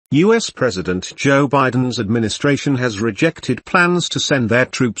U.S. President Joe Biden's administration has rejected plans to send their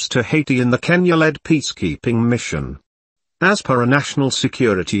troops to Haiti in the Kenya-led peacekeeping mission. As per a national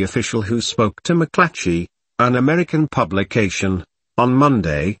security official who spoke to McClatchy, an American publication, on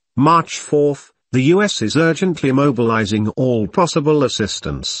Monday, March 4, the U.S. is urgently mobilizing all possible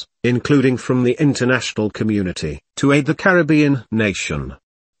assistance, including from the international community, to aid the Caribbean nation.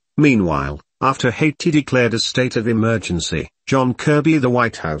 Meanwhile, after Haiti declared a state of emergency, John Kirby, the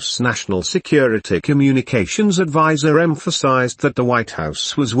White House National Security Communications Advisor, emphasized that the White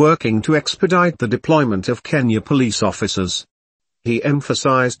House was working to expedite the deployment of Kenya police officers. He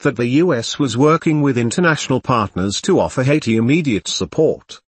emphasized that the U.S. was working with international partners to offer Haiti immediate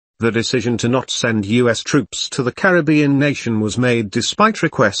support. The decision to not send U.S. troops to the Caribbean nation was made despite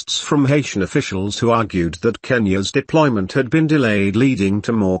requests from Haitian officials who argued that Kenya's deployment had been delayed, leading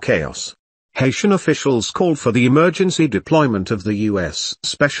to more chaos. Haitian officials called for the emergency deployment of the U.S.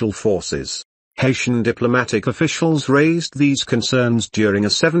 Special Forces. Haitian diplomatic officials raised these concerns during a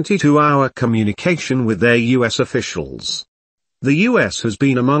 72-hour communication with their U.S. officials. The U.S. has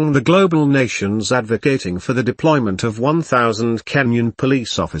been among the global nations advocating for the deployment of 1,000 Kenyan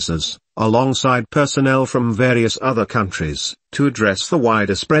police officers, alongside personnel from various other countries, to address the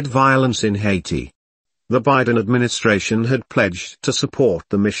wider spread violence in Haiti. The Biden administration had pledged to support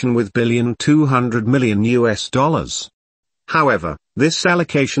the mission with $200 million. However, this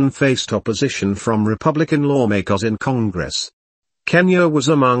allocation faced opposition from Republican lawmakers in Congress. Kenya was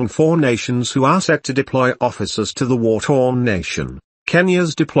among 4 nations who are set to deploy officers to the war-torn nation.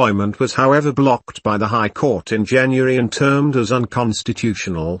 Kenya's deployment was however blocked by the High Court in January and termed as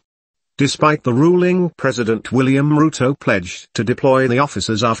unconstitutional. Despite the ruling, President William Ruto pledged to deploy the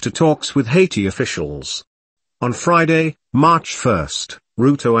officers after talks with Haiti officials. On Friday, March 1,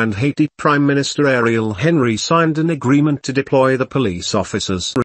 Ruto and Haiti Prime Minister Ariel Henry signed an agreement to deploy the police officers.